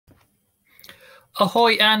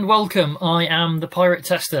Ahoy and welcome. I am the Pirate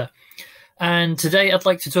Tester, and today I'd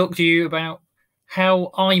like to talk to you about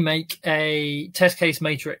how I make a test case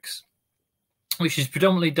matrix, which is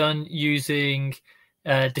predominantly done using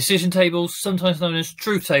decision tables, sometimes known as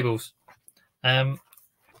truth tables. So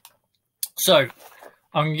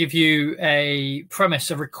I'm going to give you a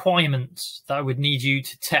premise, a requirement that I would need you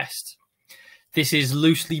to test. This is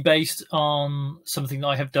loosely based on something that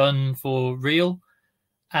I have done for real,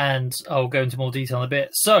 and I'll go into more detail in a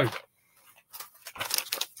bit. So,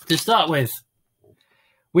 to start with,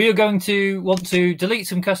 we are going to want to delete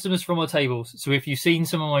some customers from our tables. So if you've seen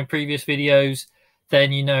some of my previous videos,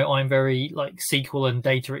 then you know I'm very SQL and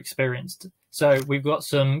data experienced. So we've got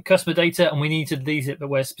some customer data and we need to delete it, but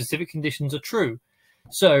where specific conditions are true.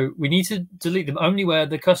 So we need to delete them only where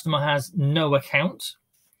the customer has no account,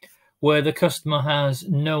 where the customer has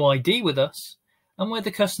no ID with us, and where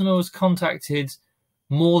the customer was contacted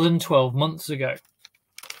more than 12 months ago.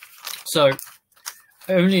 So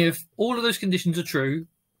only if all of those conditions are true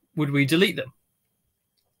would we delete them.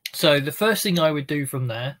 So the first thing I would do from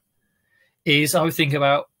there is I would think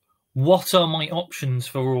about what are my options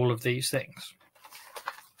for all of these things.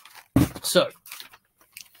 So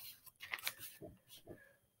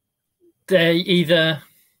they either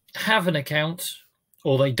have an account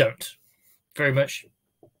or they don't. Very much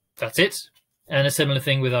that's it. And a similar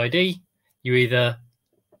thing with ID. You either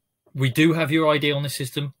we do have your ID on the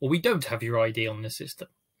system or we don't have your ID on the system.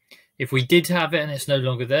 If we did have it and it's no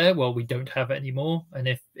longer there, well, we don't have it anymore. And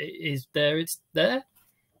if it is there, it's there.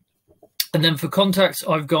 And then for contacts,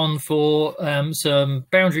 I've gone for some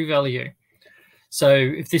boundary value. So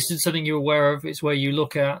if this is something you're aware of, it's where you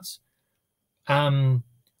look at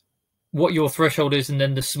what your threshold is and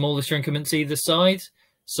then the smallest increments either side.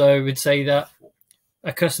 So we'd say that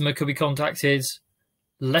a customer could be contacted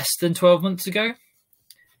less than 12 months ago,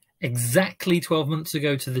 exactly 12 months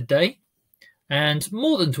ago to the day, and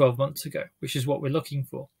more than 12 months ago, which is what we're looking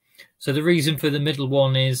for. So the reason for the middle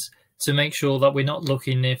one is to make sure that we're not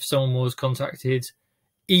looking if someone was contacted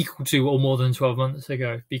equal to or more than 12 months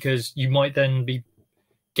ago, because you might then be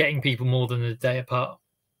getting people more than a day apart.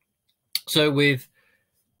 So with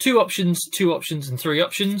two options, and three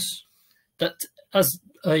options, that as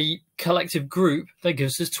a collective group, that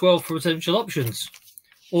gives us 12 potential options.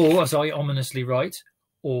 Or as I ominously write,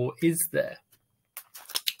 or is there?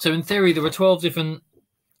 So in theory, there are 12 different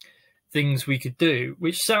things we could do,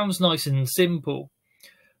 which sounds nice and simple.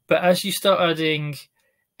 But as you start adding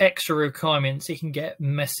extra requirements, it can get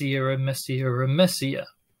messier and messier and messier.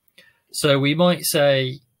 So we might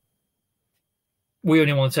say we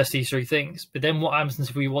only want to test these three things. But then what happens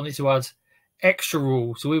if we wanted to add extra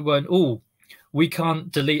rules? So we weren't, we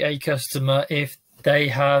can't delete a customer if they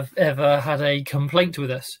have ever had a complaint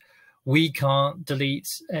with us. We can't delete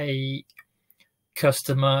a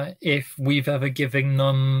customer if we've ever given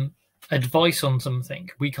them advice on something.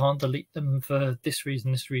 We can't delete them for this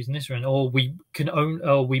reason, this reason, this reason, or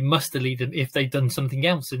we must delete them if they've done something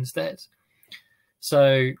else instead.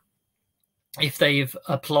 So if they've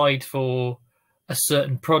applied for a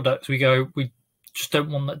certain product, we just don't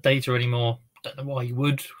want that data anymore. Don't know why you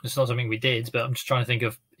would. It's not something we did, but I'm just trying to think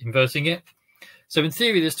of inverting it. So in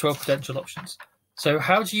theory, there's 12 potential options. So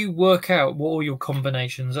how do you work out what all your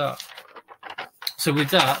combinations are? So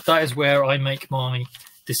with that is where I make my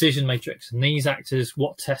decision matrix, and these act as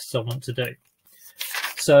what tests I want to do.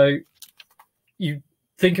 So you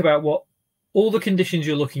think about what all the conditions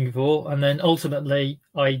you're looking for, and then ultimately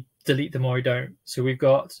I delete them or I don't. So we've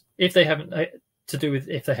got if they haven't to do with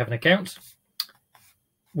if they have an account,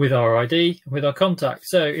 with our ID, with our contact.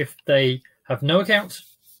 So if they have no account,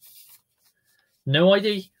 no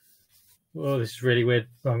ID, oh, this is really weird,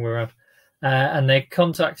 wrong way around, and their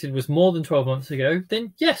contacted was more than 12 months ago,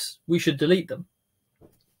 then yes, we should delete them.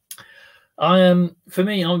 For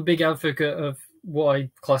me, I'm a big advocate of what I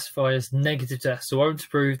classify as negative tests. So I want to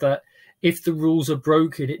prove that if the rules are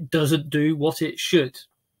broken, it doesn't do what it should.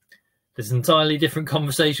 There's an entirely different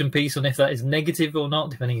conversation piece on if that is negative or not,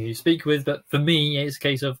 depending who you speak with. But for me, it's a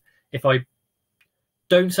case of if I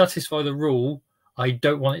don't satisfy the rule, I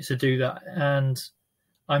don't want it to do that. And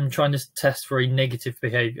I'm trying to test for a negative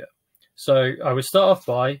behavior. So I would start off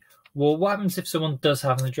by, well, what happens if someone does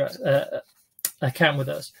have an account with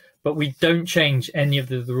us, but we don't change any of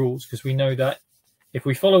the rules, because we know that if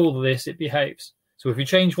we follow all of this, it behaves. So if we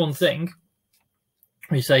change one thing,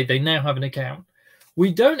 we say they now have an account.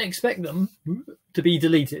 We don't expect them to be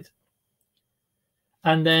deleted.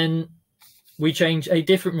 And then we change a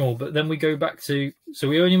different rule, but then we go back to, so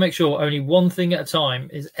we only make sure only one thing at a time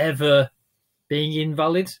is ever being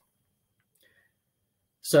invalid.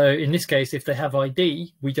 So in this case, if they have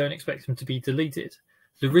ID, we don't expect them to be deleted.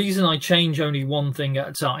 The reason I change only one thing at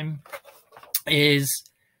a time is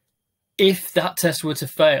if that test were to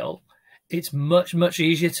fail, it's much, much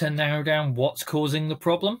easier to narrow down what's causing the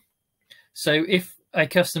problem. So if a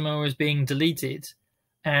customer was being deleted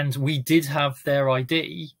and we did have their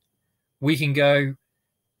ID, we can go,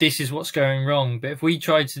 this is what's going wrong. But if we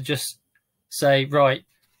tried to just say, right,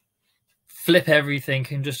 flip everything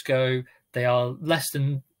and just go, they are less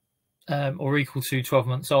than or equal to 12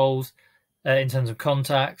 months old in terms of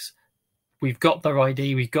contacts, we've got their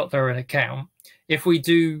ID, we've got their account. If we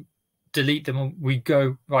do delete them, we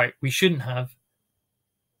go, right, we shouldn't have,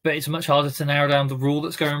 but it's much harder to narrow down the rule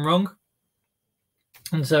that's going wrong.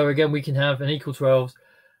 And so again, we can have an equal 12s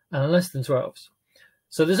and a less than 12s.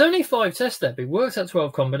 So there's only 5 tests there, but it works out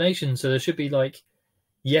 12 combinations. So there should be like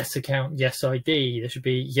yes account, yes ID. There should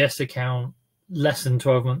be yes account, less than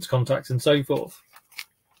 12 months contacts, and so forth.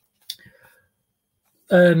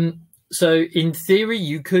 So in theory,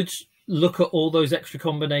 you could look at all those extra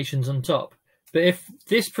combinations on top. But if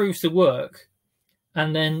this proves to work,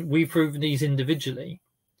 and then we've proven these individually,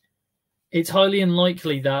 it's highly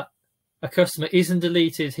unlikely that a customer isn't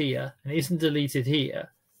deleted here and isn't deleted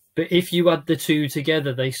here. But if you add the two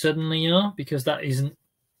together, they suddenly are, because that isn't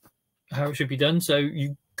how it should be done. So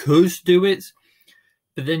you could do it,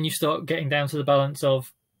 but then you start getting down to the balance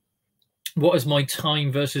of what is my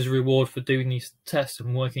time versus reward for doing these tests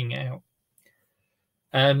and working it out.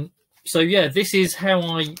 So yeah, this is how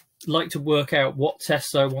I like to work out what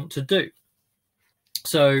tests I want to do.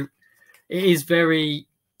 So it is very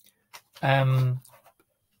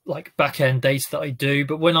like back-end data that I do,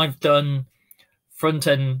 but when I've done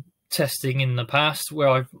front-end testing in the past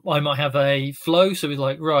where I might have a flow, so it's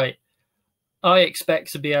like, right, I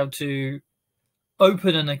expect to be able to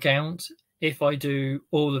open an account if I do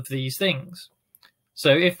all of these things.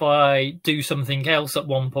 So if I do something else at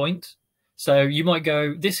one point, so you might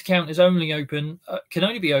go, this account is only open, can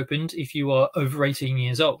only be opened if you are over 18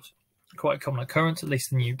 years old. Quite a common occurrence, at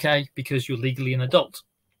least in the UK, because you're legally an adult.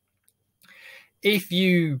 If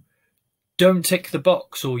you don't tick the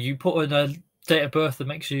box, or you put in a date of birth that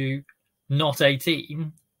makes you not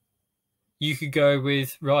 18, you could go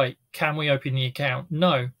with, right, can we open the account?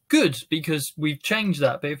 No. Good, because we've changed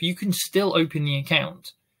that. But if you can still open the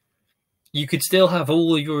account, you could still have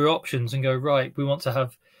all of your options and go, right, we want to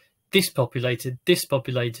have this populated, this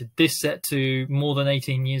set to more than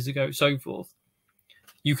 18 years ago, so forth.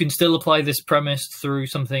 You can still apply this premise through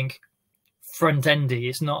something front-endy.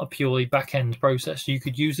 It's not a purely back-end process you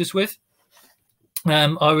could use this with.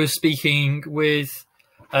 I was speaking with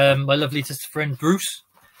my lovely tester friend Bruce.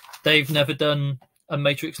 They've never done a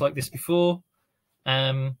matrix like this before.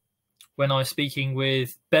 When I was speaking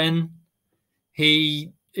with Ben,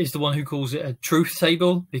 he is the one who calls it a truth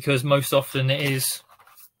table, because most often it is,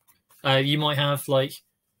 you might have like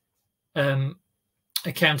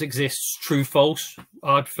account exists, true, false.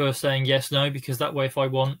 I prefer saying yes, no, because that way if I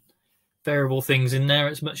want variable things in there,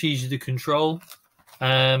 it's much easier to control.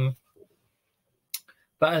 But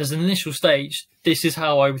as an initial stage, this is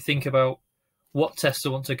how I would think about what tests I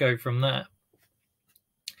want to go from there.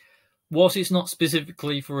 Whilst it's not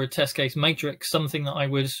specifically for a test case matrix, something that I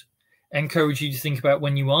would encourage you to think about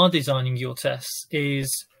when you are designing your tests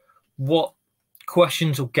is what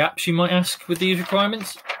questions or gaps you might ask with these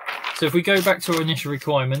requirements. So if we go back to our initial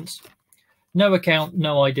requirements, no account,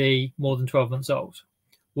 no ID, more than 12 months old.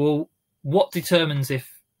 Well, what determines if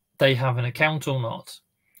they have an account or not?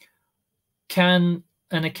 Can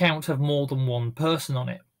an account have more than one person on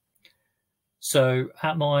it? So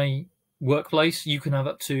at my workplace, you can have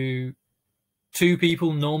up to 2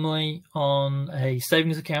 people normally on a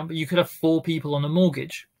savings account, but you could have 4 people on a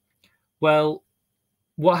mortgage. Well,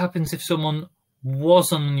 what happens if someone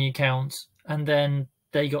was on the account and then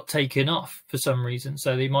they got taken off for some reason?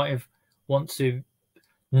 So they might have want to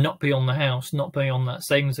not be on the house, not be on that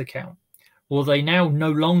savings account. Well, they now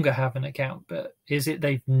no longer have an account, but is it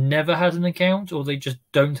they've never had an account, or they just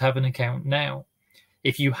don't have an account now?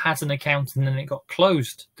 If you had an account and then it got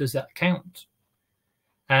closed, does that count?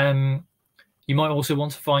 You might also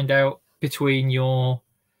want to find out between your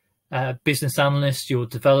business analysts, your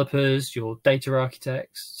developers, your data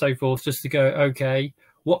architects, so forth, just to go, okay,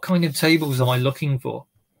 what kind of tables am I looking for?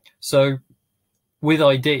 So with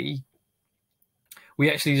ID, we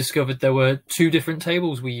actually discovered there were 2 different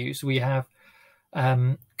tables we use. We have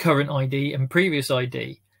current ID and previous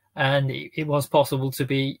ID, and it was possible to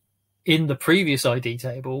be in the previous ID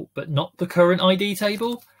table but not the current ID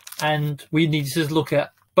table, and we needed to look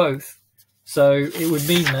at both. So it would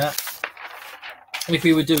mean that if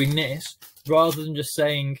we were doing this, rather than just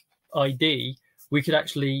saying ID, we could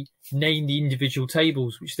actually name the individual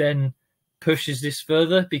tables, which then pushes this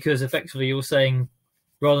further, because effectively you're saying,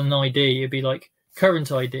 rather than ID, it'd be like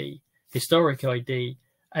current ID, historic ID,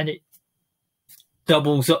 and it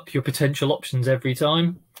doubles up your potential options every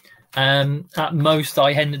time. At most,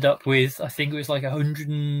 I ended up with, I think it was like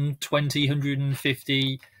 120,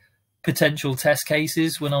 150 potential test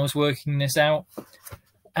cases when I was working this out.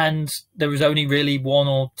 And there was only really one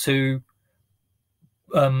or two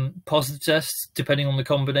positive tests, depending on the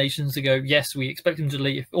combinations, to go, yes, we expect them to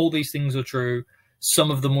delete if all these things are true.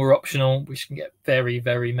 Some of them were optional, which can get very,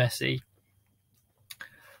 very messy.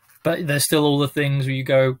 But there's still all the things where you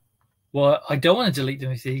go, well, I don't want to delete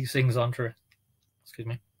them if these things aren't true. Excuse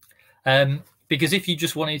me. Because if you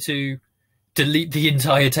just wanted to delete the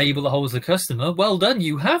entire table that holds the customer, well done,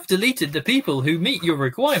 you have deleted the people who meet your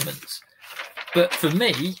requirements. But for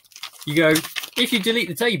me, you go, if you delete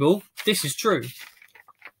the table, this is true.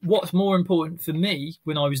 What's more important for me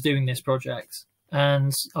when I was doing this project,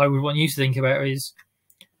 and I would want you to think about, is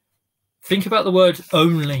think about the word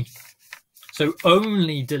only. So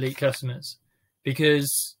only delete customers,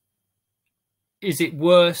 because is it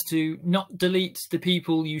worse to not delete the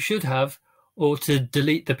people you should have, or to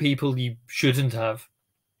delete the people you shouldn't have?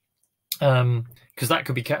 Because that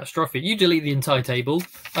could be catastrophic. You delete the entire table.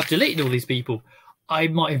 I've deleted all these people. I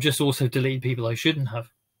might have just also deleted people I shouldn't have.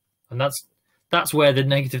 And that's where the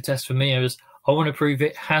negative test for me is. I want to prove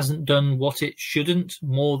it hasn't done what it shouldn't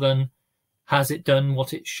more than has it done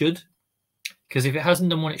what it should. Because if it hasn't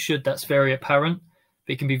done what it should, that's very apparent.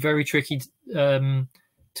 But it can be very tricky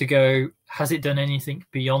to go, has it done anything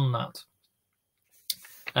beyond that?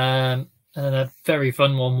 And a very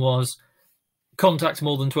fun one was contact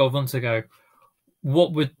more than 12 months ago.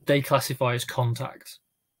 What would they classify as contact?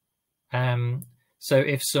 So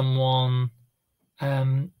if someone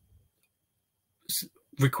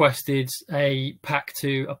requested a pack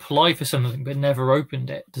to apply for something but never opened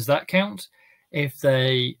it, does that count? If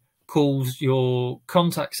they called your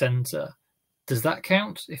contact center, does that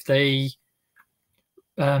count? If they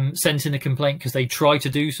sent in a complaint because they tried to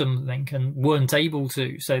do something and weren't able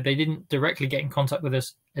to, so they didn't directly get in contact with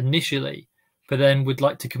us initially, but then would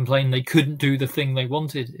like to complain they couldn't do the thing they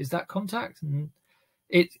wanted, is that contact? And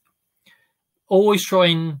it always try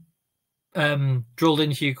and drill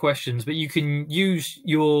into your questions, but you can use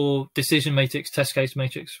your decision matrix, test case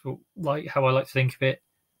matrix, for like how I like to think of it,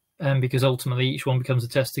 because ultimately each one becomes a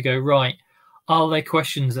test to go, right, are there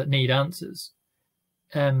questions that need answers?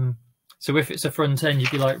 So if it's a front end,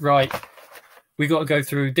 you'd be like, right, we got to go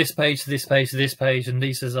through this page to this page to this page, and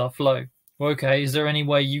this is our flow. Well, okay, is there any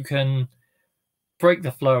way you can break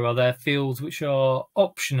the flow? Are there fields which are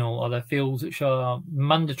optional? Are there fields which are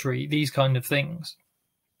mandatory? These kind of things.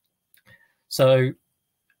 So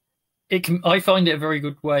I find it a very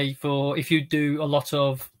good way for if you do a lot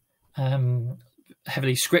of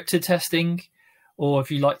heavily scripted testing, or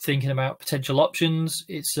if you like thinking about potential options.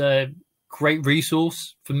 It's a great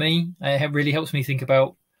resource for me. It really helps me think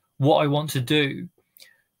about what I want to do,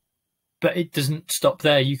 but it doesn't stop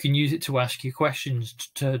there. You can use it to ask you questions,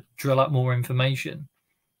 to drill out more information.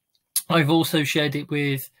 I've also shared it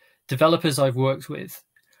with developers I've worked with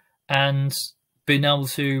and been able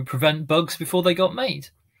to prevent bugs before they got made.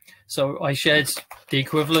 So I shared the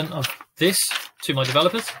equivalent of this to my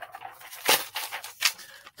developers,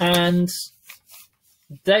 and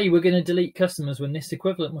they were going to delete customers when this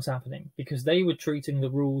equivalent was happening, because they were treating the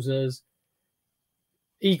rules as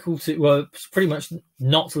equal to, well, pretty much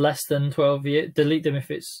not less than 12 years. Delete them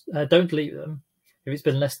if it's, don't delete them if it's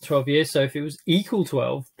been less than 12 years. So if it was equal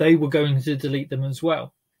 12, they were going to delete them as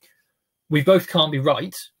well. We both can't be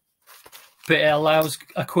right, but it allows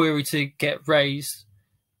a query to get raised,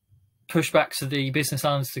 push back to the business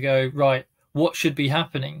analyst to go, right, what should be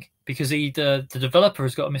happening? Because either the developer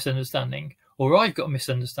has got a misunderstanding or I've got a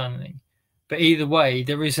misunderstanding. But either way,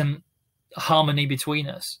 there isn't harmony between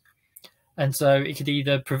us. And so it could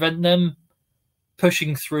either prevent them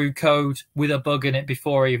pushing through code with a bug in it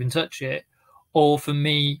before I even touch it, or for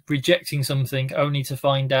me rejecting something only to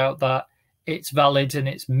find out that it's valid and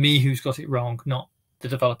it's me who's got it wrong, not the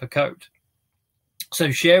developer code.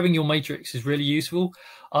 So sharing your matrix is really useful.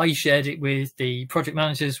 I shared it with the project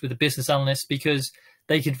managers, with the business analysts, because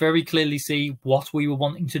they could very clearly see what we were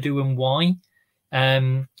wanting to do and why.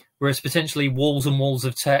 Whereas potentially walls and walls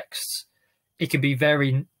of text, it can be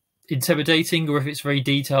very intimidating, or if it's very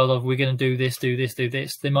detailed of we're going to do this, do this, do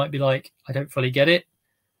this, they might be like, I don't fully get it.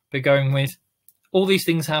 But going with all these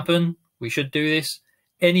things happen, we should do this.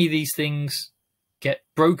 Any of these things get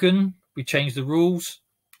broken, we change the rules,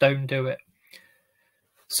 don't do it.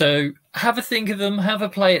 So have a think of them, have a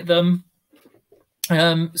play at them.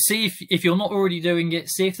 See if you're not already doing it,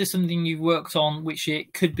 see if there's something you've worked on which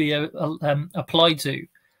it could be applied to.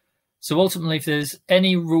 So ultimately, if there's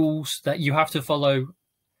any rules that you have to follow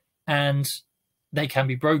and they can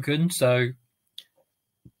be broken, so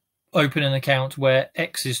open an account where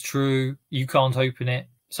X is true, you can't open it.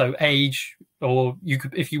 So age, or you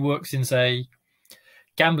could, if you worked in, say,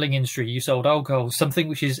 gambling industry, you sold alcohol, something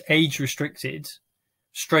which is age restricted,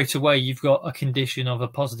 straight away you've got a condition of a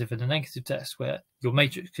positive and a negative test where your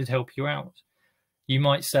matrix could help you out. You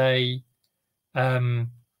might say,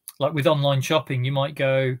 like with online shopping, you might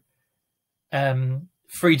go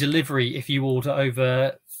free delivery if you order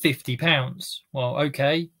over £50. Well,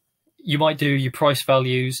 okay, you might do your price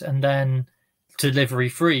values and then delivery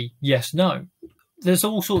free, yes, no. There's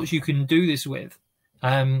all sorts you can do this with.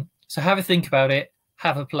 So have a think about it,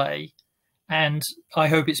 have a play, and I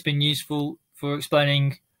hope it's been useful for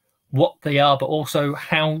explaining what they are, but also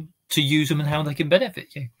how to use them and how they can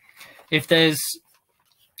benefit you. If there's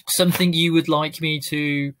something you would like me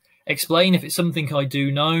to explain, if it's something I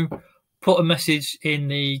do know, put a message in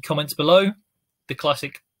the comments below, the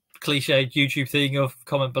classic cliched YouTube thing of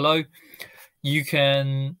comment below. You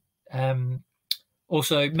can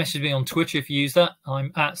also message me on Twitter if you use that.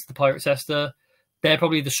 I'm at the Pirate Tester. They're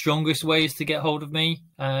probably the strongest ways to get hold of me.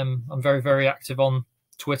 I'm very, very active on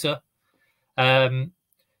Twitter.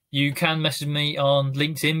 You can message me on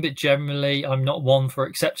LinkedIn, but generally I'm not one for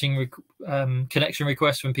accepting connection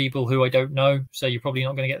requests from people who I don't know, so you're probably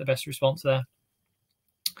not going to get the best response there.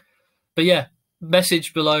 But yeah,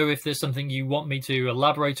 message below if there's something you want me to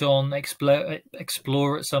elaborate on,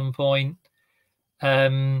 explore at some point,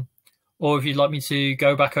 or if you'd like me to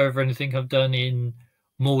go back over anything I've done in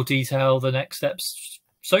more detail, the next steps,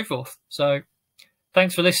 so forth. So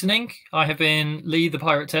thanks for listening. I have been Lee the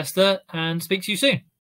Pirate Tester, and speak to you soon.